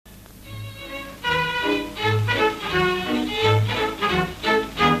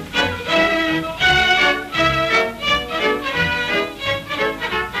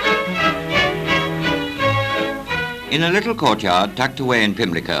In a little courtyard tucked away in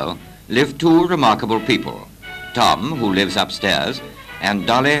Pimlico live two remarkable people, Tom, who lives upstairs, and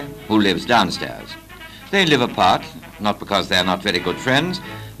Dolly, who lives downstairs. They live apart, not because they're not very good friends,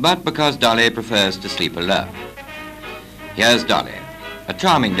 but because Dolly prefers to sleep alone. Here's Dolly, a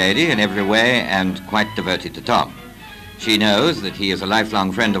charming lady in every way and quite devoted to Tom. She knows that he is a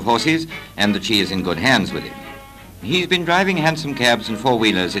lifelong friend of horses and that she is in good hands with him. He's been driving hansom cabs and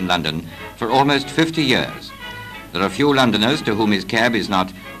four-wheelers in London for almost 50 years. There are few Londoners to whom his cab is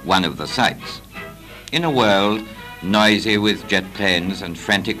not one of the sights. In a world noisy with jet planes and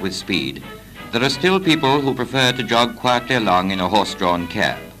frantic with speed, there are still people who prefer to jog quietly along in a horse-drawn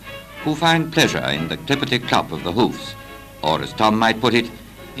cab, who find pleasure in the clippity-clop of the hoofs, or as Tom might put it,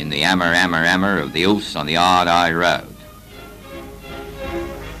 in the ammer, ammer, ammer of the hoofs on the hard road.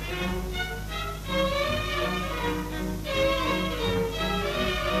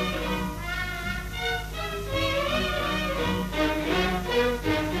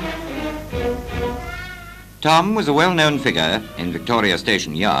 Tom was a well-known figure in Victoria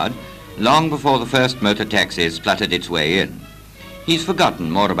Station Yard long before the first motor taxi spluttered its way in. He's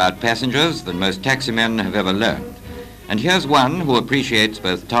forgotten more about passengers than most taximen have ever learned. And here's one who appreciates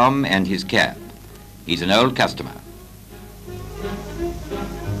both Tom and his cab. He's an old customer.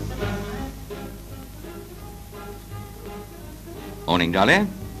 Morning, Dolly.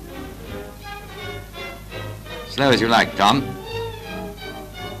 Slow as you like, Tom.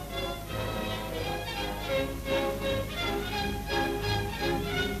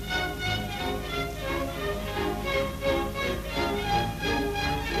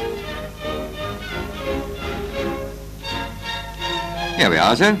 Here we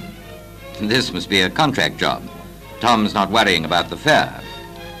are, sir. This must be a contract job. Tom's not worrying about the fare.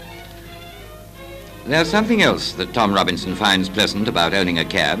 There's something else that Tom Robinson finds pleasant about owning a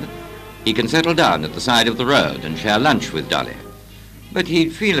cab. He can settle down at the side of the road and share lunch with Dolly. But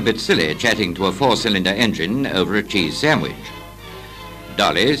he'd feel a bit silly chatting to a four-cylinder engine over a cheese sandwich.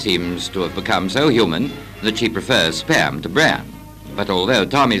 Dolly seems to have become so human that she prefers Spam to Bran. But although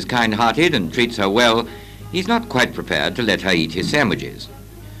Tom is kind-hearted and treats her well, he's not quite prepared to let her eat his sandwiches.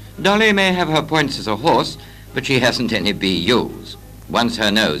 Dolly may have her points as a horse, but she hasn't any BUs. Once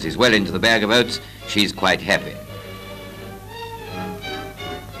her nose is well into the bag of oats, she's quite happy.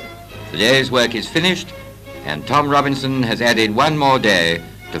 The day's work is finished, and Tom Robinson has added one more day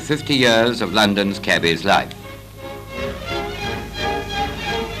to 50 years of London's cabbie's life.